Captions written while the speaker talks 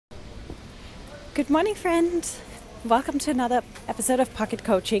Good morning, friend. Welcome to another episode of Pocket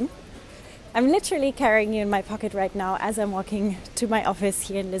Coaching. I'm literally carrying you in my pocket right now as I'm walking to my office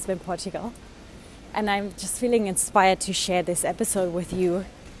here in Lisbon, Portugal. And I'm just feeling inspired to share this episode with you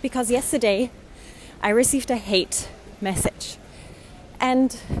because yesterday I received a hate message.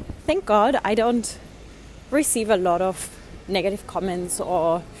 And thank God I don't receive a lot of negative comments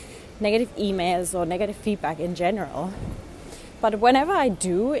or negative emails or negative feedback in general. But whenever I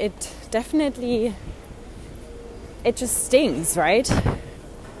do, it just stings, right?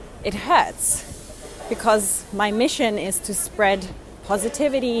 It hurts because my mission is to spread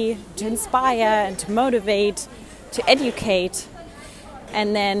positivity, to inspire and to motivate, to educate.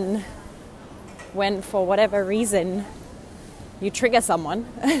 And then when for whatever reason you trigger someone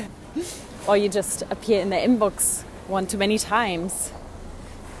or you just appear in their inbox one too many times,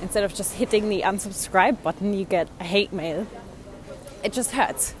 instead of just hitting the unsubscribe button, you get a hate mail. It just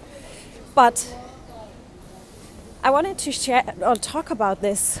hurts. But I wanted to share or talk about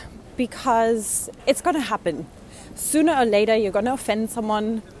this because it's going to happen. Sooner or later, you're going to offend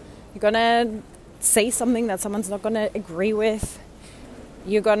someone. You're going to say something that someone's not going to agree with.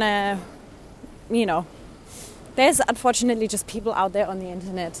 You're going to, there's unfortunately just people out there on the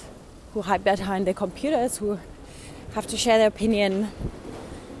internet who hide behind their computers, who have to share their opinion.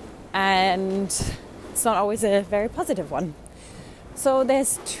 And it's not always a very positive one. So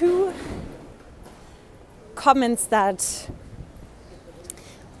there's two comments that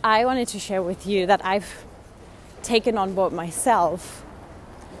I wanted to share with you that I've taken on board myself.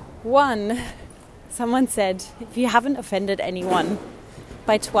 One, someone said, if you haven't offended anyone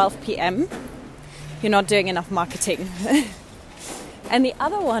by 12 p.m., you're not doing enough marketing. And the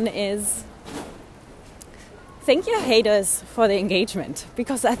other one is, thank your haters for the engagement,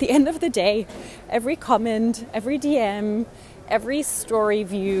 because at the end of the day, every comment, every DM, every story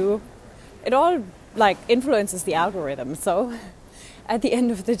view, it all influences the algorithm. So at the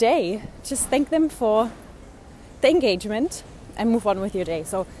end of the day, just thank them for the engagement and move on with your day.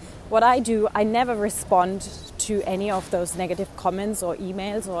 So what I do, I never respond to any of those negative comments or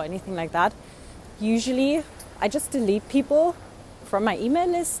emails or anything like that. Usually I just delete people from my email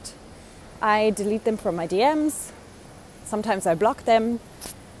list. I delete them from my DMs. Sometimes I block them,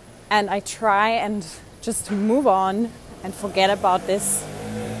 and I try and just move on and forget about this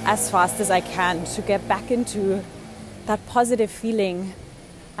as fast as I can to get back into that positive feeling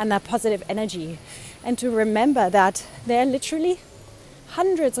and that positive energy, and to remember that there are literally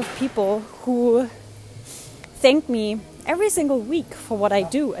hundreds of people who thank me every single week for what I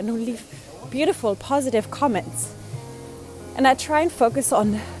do and who leave beautiful positive comments. And I try and focus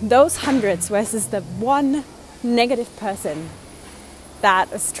on those hundreds versus the one negative person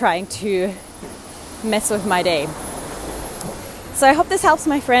that is trying to mess with my day. So I hope this helps,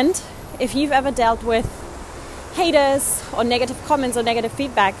 my friend. If you've ever dealt with haters or negative comments or negative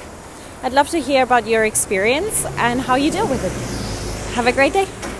feedback, I'd love to hear about your experience and how you deal with it. Have a great day.